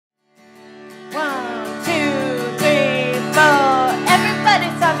1, 2, 3, 4.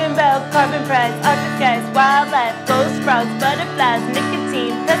 Everybody's talking about carbon price, Arctic skies, wildlife, ghost sprouts, butterflies,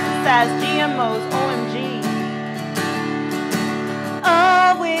 nicotine, pesticides, GMOs, OMG.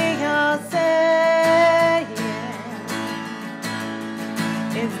 All we are saying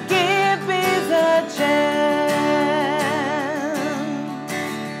is give peace a chance.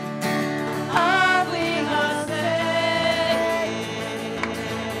 All we are saying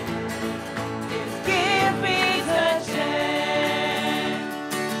is give peace a chance.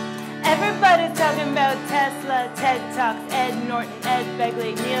 Everybody's talking about Tesla, TED Talks, Ed Norton, Ed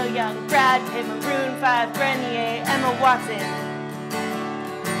Begley, Neil Young, Brad Pitt, Maroon 5, Grenier, Emma Watson.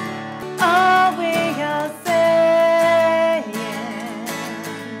 All we are saying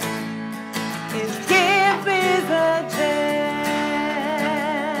is give peace a chance.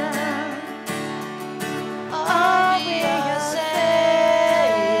 All we are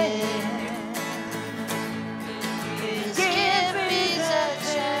saying is give peace a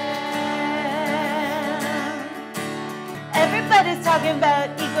chance. Everybody's talking about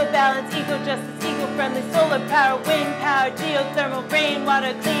eco-balance, eco-justice, eco-friendly, solar power, wind power, geothermal,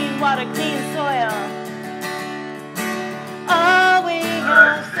 rainwater, clean soil. All we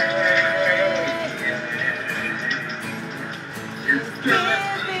are saying is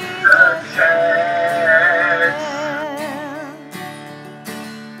give peace a chance.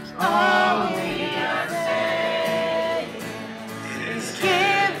 All we are saying is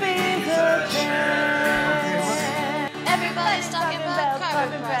give peace a chance. Everybody's talking about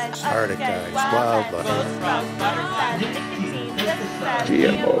carbon price, Arctic ice, wildlife,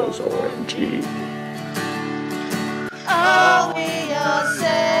 GMOs, OMG. All we are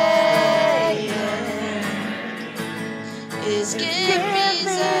saying is give peace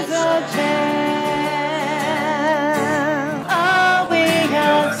a chance.